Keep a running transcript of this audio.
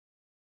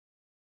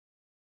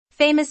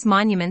Famous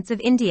monuments of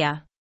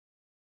India.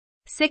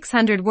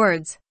 600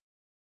 words.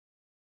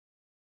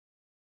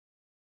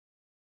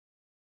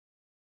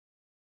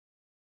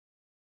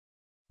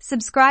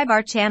 Subscribe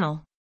our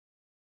channel.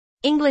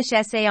 English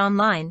Essay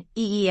Online,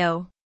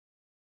 EEO.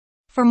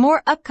 For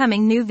more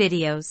upcoming new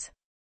videos.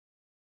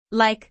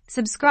 Like,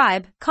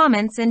 subscribe,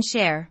 comments and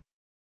share.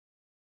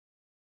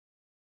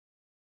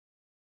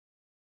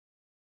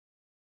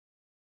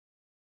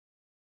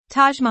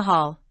 Taj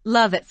Mahal,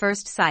 love at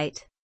first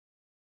sight.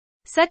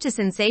 Such a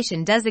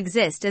sensation does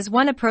exist as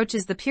one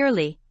approaches the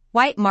purely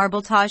white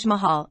marble Taj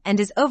Mahal and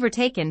is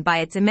overtaken by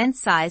its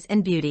immense size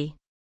and beauty.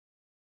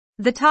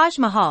 The Taj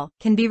Mahal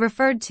can be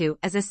referred to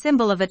as a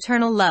symbol of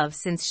eternal love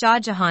since Shah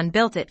Jahan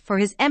built it for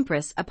his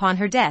empress upon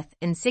her death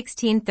in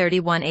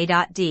 1631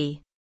 AD.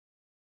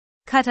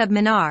 Qutub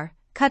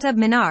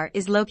Minar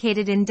is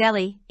located in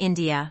Delhi,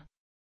 India.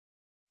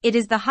 It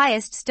is the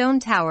highest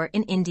stone tower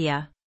in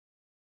India.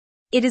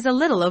 It is a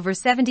little over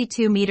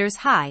 72 meters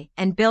high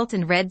and built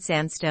in red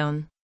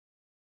sandstone.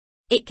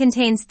 It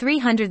contains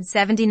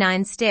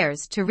 379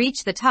 stairs to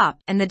reach the top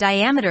and the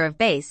diameter of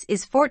base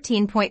is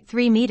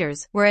 14.3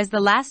 meters whereas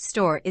the last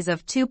store is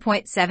of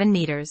 2.7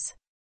 meters.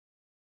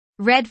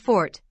 Red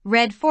Fort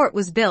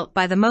was built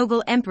by the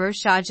Mughal Emperor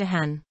Shah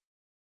Jahan.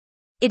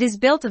 It is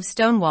built of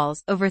stone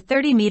walls over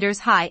 30 meters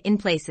high in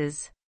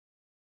places.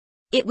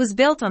 It was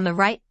built on the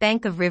right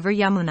bank of River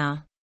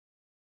Yamuna.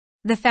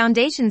 The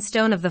foundation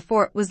stone of the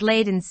fort was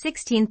laid in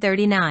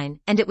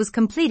 1639 and it was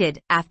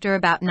completed after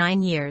about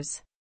 9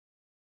 years.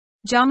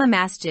 Jama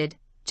Masjid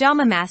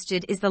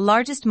is the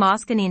largest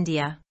mosque in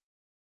India.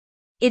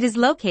 It is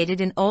located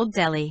in Old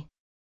Delhi.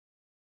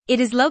 It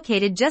is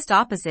located just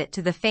opposite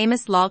to the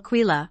famous Lal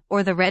Quila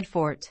or the Red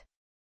Fort.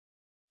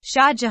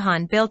 Shah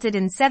Jahan built it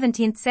in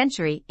 17th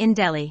century in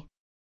Delhi.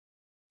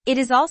 It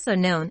is also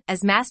known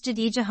as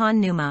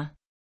Masjid-e-Jahan Numa.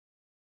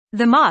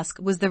 The mosque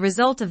was the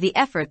result of the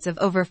efforts of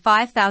over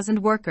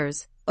 5,000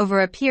 workers, over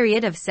a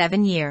period of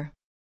 7 years.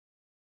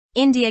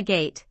 India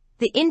Gate.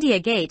 The India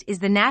Gate is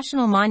the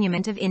national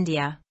monument of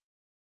India.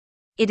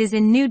 It is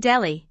in New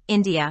Delhi,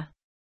 India.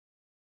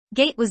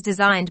 Gate was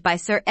designed by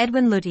Sir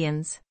Edwin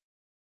Lutyens.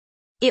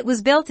 It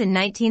was built in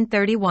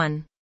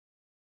 1931.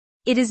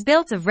 It is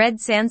built of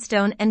red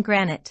sandstone and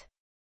granite.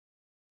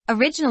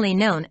 Originally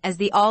known as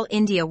the All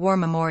India War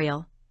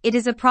Memorial, it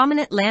is a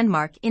prominent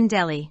landmark in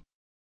Delhi.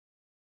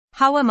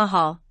 Hawa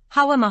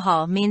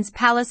Mahal means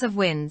Palace of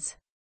Winds.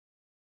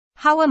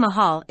 Hawa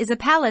Mahal is a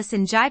palace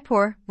in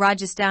Jaipur,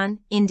 Rajasthan,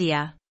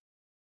 India.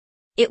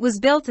 It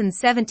was built in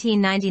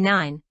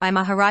 1799 by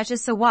Maharaja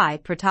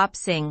Sawai Pratap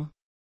Singh.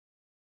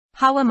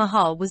 Hawa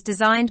Mahal was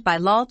designed by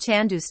Lal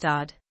Chand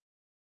Ustad.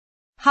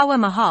 Hawa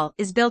Mahal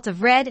is built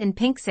of red and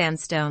pink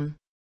sandstone.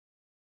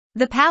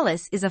 The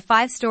palace is a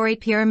 5-story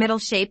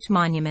pyramidal-shaped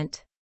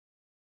monument.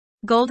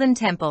 Golden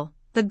Temple.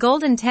 The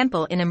Golden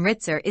Temple in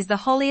Amritsar is the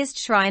holiest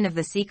shrine of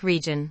the Sikh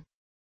region.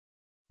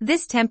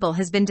 This temple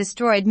has been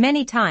destroyed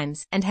many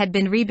times and had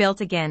been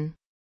rebuilt again.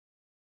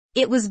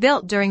 It was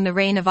built during the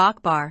reign of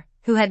Akbar,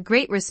 who had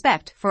great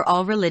respect for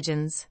all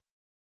religions.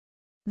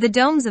 The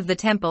domes of the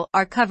temple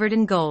are covered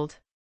in gold.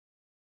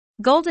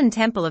 Golden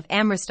Temple of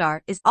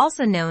Amritsar is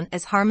also known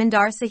as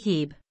Harmandir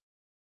Sahib.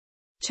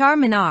 Char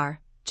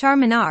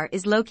Minar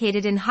is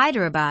located in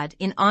Hyderabad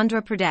in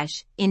Andhra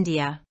Pradesh,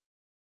 India.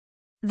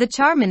 The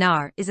Char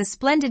Minar is a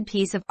splendid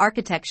piece of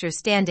architecture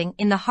standing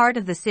in the heart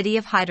of the city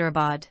of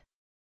Hyderabad.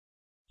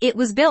 It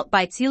was built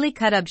by Quli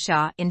Qutub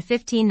Shah in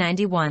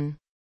 1591.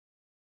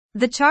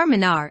 The Char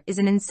Minar is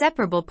an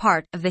inseparable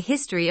part of the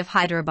history of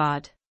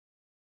Hyderabad.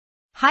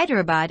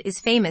 Hyderabad is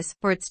famous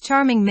for its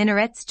charming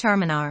minarets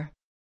Charminar.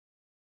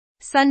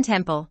 Sun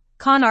Temple.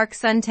 Konark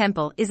Sun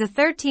Temple is a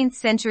 13th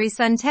century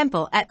Sun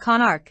Temple at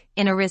Konark,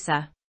 in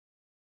Orissa.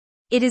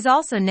 It is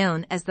also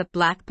known as the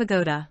Black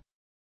Pagoda.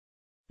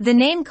 The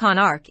name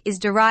Konark is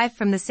derived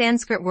from the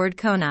Sanskrit word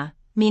kona,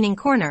 meaning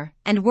corner,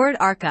 and word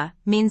arka,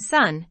 means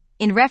sun,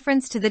 in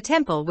reference to the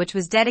temple which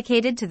was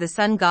dedicated to the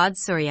sun god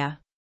Surya.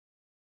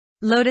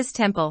 Lotus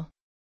Temple.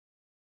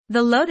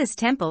 The Lotus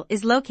Temple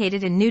is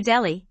located in New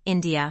Delhi,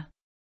 India.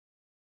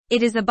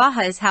 It is a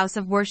Baha'is house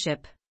of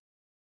worship.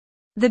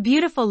 The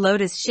beautiful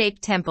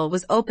lotus-shaped temple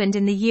was opened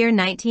in the year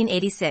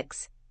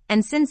 1986,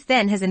 and since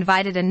then has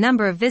invited a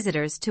number of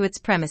visitors to its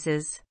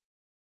premises.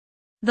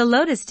 The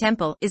Lotus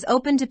Temple is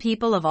open to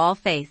people of all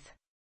faith.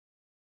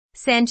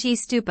 Sanchi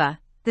Stupa.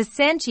 The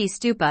Sanchi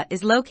Stupa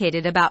is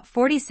located about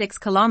 46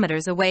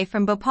 kilometers away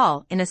from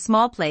Bhopal in a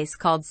small place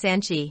called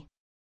Sanchi.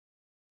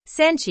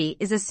 Sanchi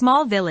is a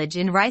small village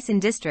in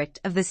Raisen district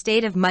of the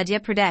state of Madhya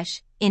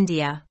Pradesh,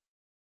 India.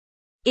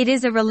 It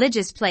is a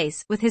religious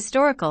place with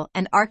historical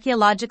and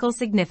archaeological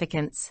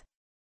significance.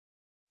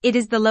 It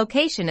is the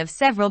location of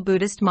several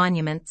Buddhist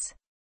monuments.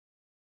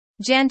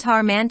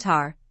 Jantar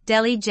Mantar.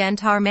 Delhi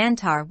Jantar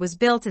Mantar was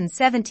built in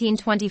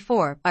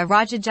 1724 by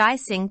Raja Jai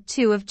Singh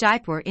II of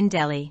Jaipur in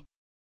Delhi.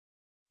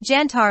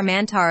 Jantar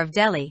Mantar of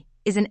Delhi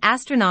is an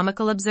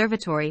astronomical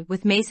observatory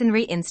with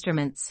masonry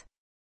instruments.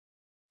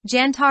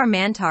 Jantar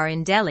Mantar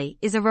in Delhi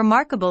is a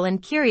remarkable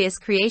and curious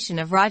creation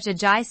of Raja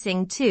Jai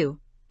Singh II,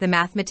 the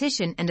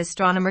mathematician and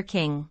astronomer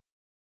king.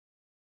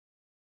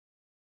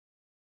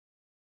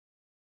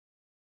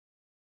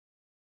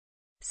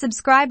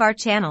 Subscribe our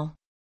channel.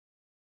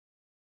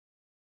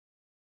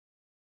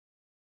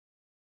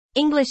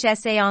 English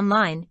Essay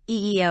Online,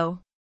 EEO.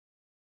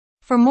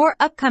 For more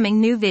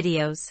upcoming new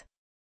videos,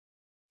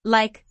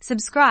 like,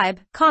 subscribe,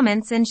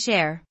 comments and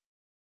share.